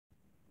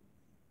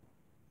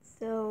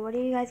So, what do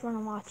you guys want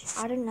to watch?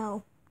 I don't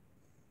know.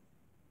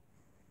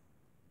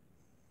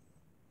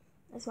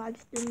 Let's watch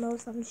the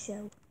most on the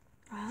show.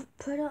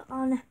 Put it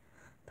on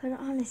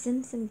the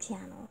Simpson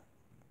channel.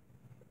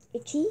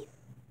 Itchy?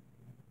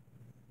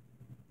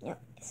 No,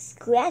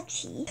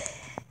 scratchy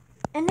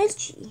and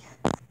itchy.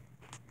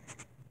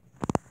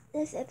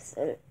 This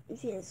episode,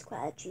 if you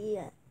scratchy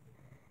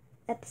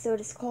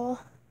episode is called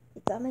 "The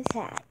Dumbest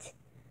Hat."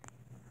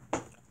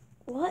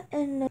 What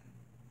in the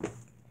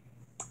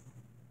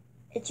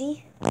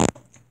itchy?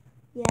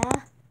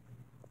 Yeah.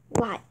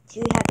 Why do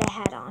you have a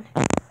hat on?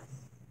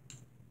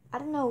 I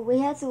don't know. We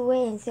have to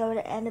wait until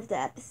the end of the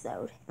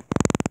episode.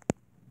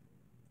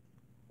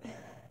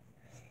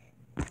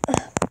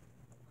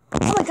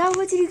 Oh my God!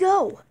 Where did you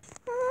go?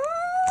 Oh,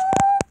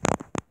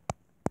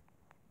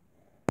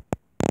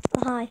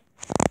 hi.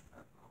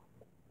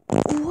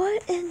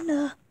 What in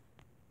the?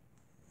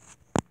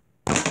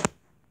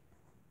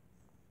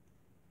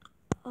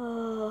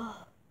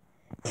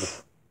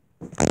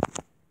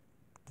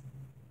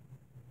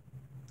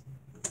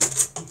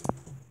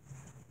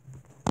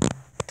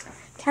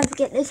 Time to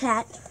get this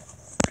hat.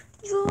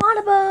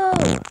 Geronimo!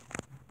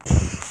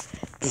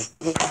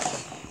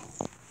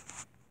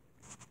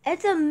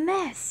 It's a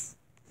mess.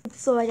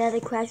 So I gotta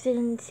crash it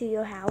into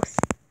your house.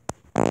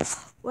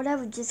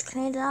 Whatever, just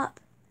clean it up.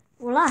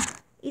 Voila,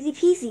 easy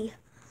peasy.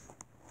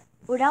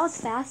 Well, that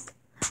was fast.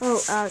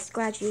 Oh,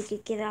 Scratchy, you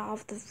could get it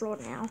off the floor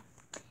now.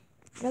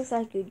 Looks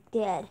like you're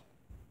dead.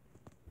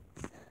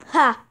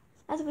 Ha!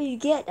 That's what you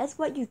get. That's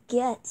what you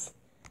get.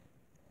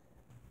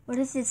 What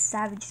is this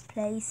savage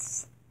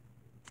place?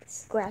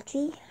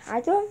 Scratchy?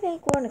 I don't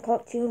think we're in a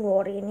cartoon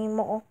world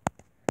anymore.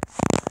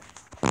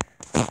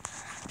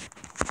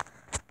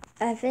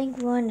 I think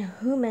we're in a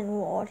human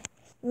world.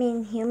 You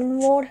mean human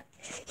world?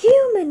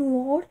 Human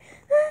world?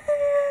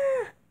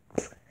 Ah!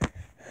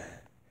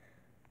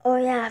 Oh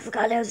yeah, I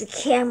forgot there was a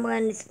camera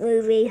in this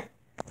movie.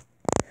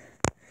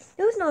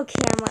 There was no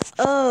camera.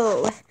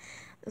 Oh.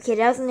 Okay,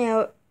 there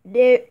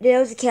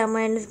was a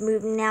camera in this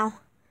movie now.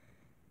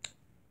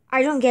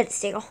 I don't get it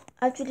still.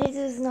 After this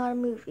is not a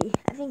movie.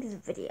 I think it's a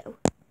video.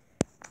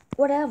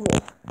 Whatever.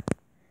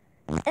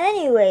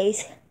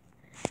 Anyways,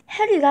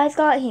 how do you guys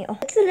got here?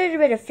 It's a little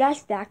bit of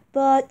flashback,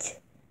 but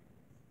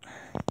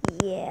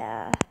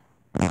yeah.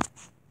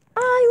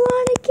 I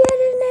wanna get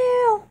in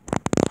there.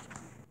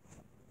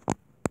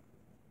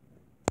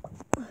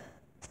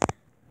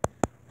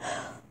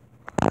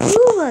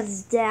 Who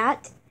was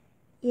that?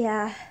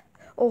 Yeah.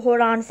 Oh,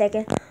 hold on a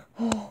second.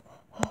 Oh,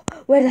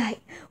 red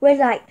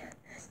light.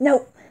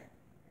 No.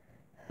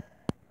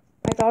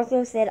 My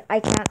doctor said I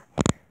can't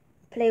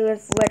play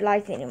with red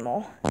lights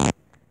anymore.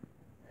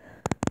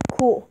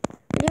 Cool.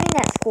 What do you mean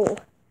that's cool?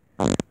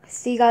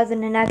 See you guys in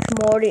the next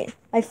morning.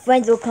 My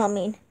friends are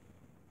coming.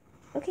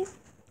 Okay.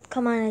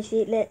 Come on,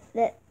 Ashley.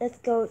 Let's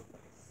go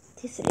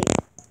to sleep.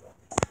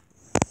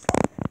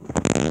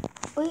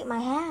 Wait, my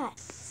hat.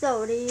 So,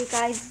 what have you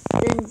guys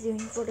been doing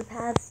for the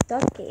past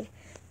decade?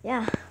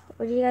 Yeah,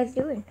 what are you guys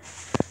doing?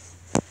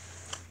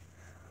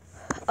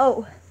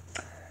 Oh,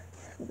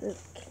 the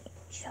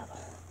shovel.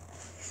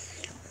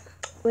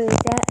 Wait, is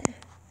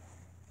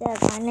that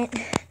violent?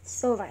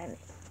 So violent.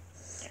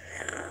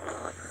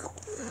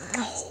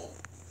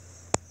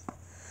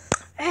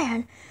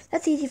 And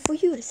that's easy for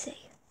you to say.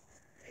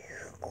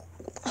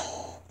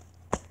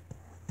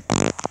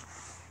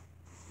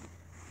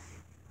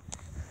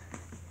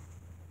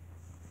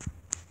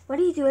 What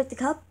do you do with the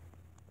cup?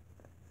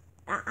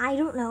 I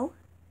don't know.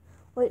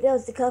 Wait, that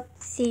was the cup.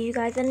 See you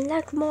guys in the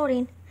next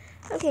morning.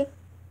 Okay.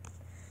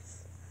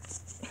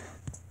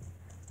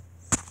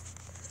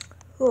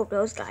 Who are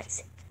those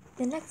guys?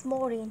 The next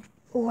morning.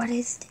 What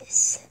is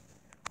this?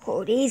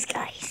 Who are these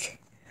guys?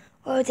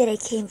 Where did they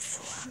came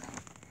from?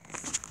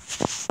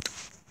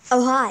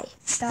 Oh, hi.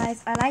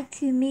 Guys, I'd like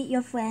to meet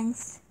your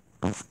friends.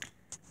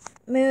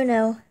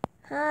 Muno.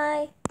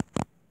 Hi.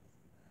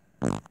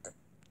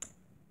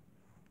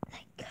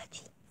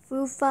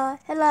 Rufa,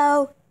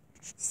 hello.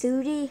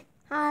 Sudi,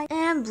 hi.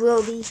 And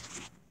Brody.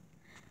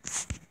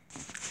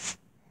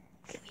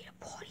 Give me a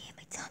party in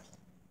my tummy.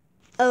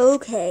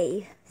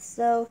 Okay,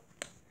 so,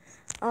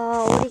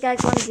 what do you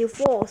guys want to do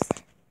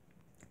first?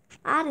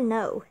 I don't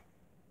know.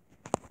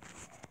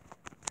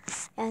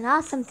 And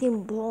not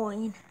something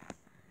boring.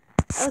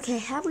 Okay,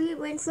 how about we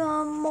win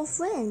some more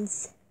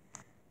friends?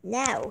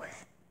 Now.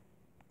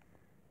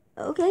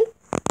 Okay.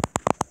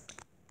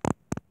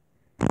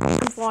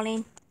 I'm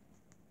falling.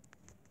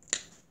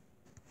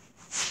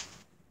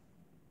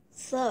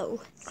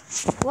 So,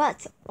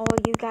 what are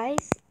you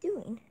guys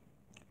doing?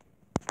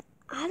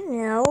 I don't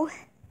know.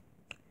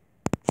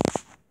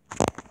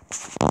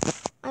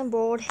 I'm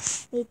bored.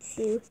 Me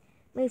too.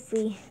 Me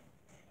free.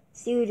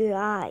 So do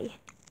I.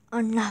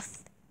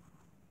 Enough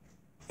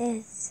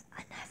is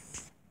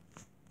enough.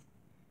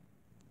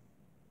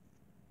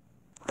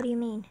 What do you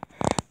mean?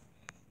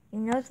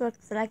 Your nose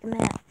looks like an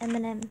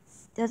M&M.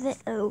 Does it?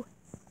 Oh.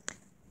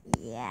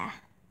 Yeah.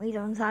 We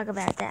don't talk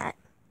about that.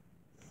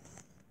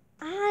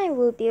 I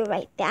will be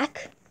right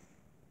back.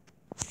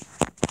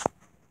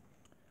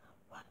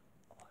 What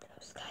order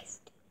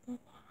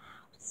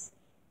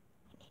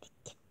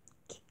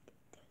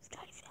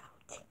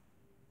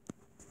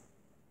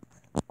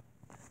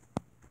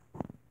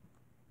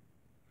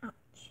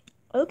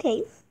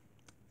Okay,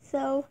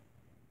 so what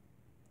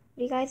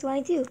do you guys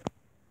want to do?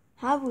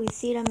 How about we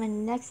see them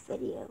in the next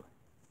video?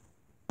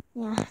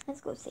 Yeah,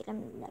 let's go see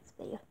them in the next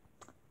video.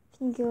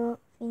 Thank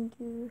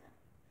you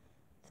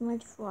so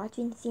much for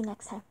watching. See you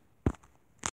next time.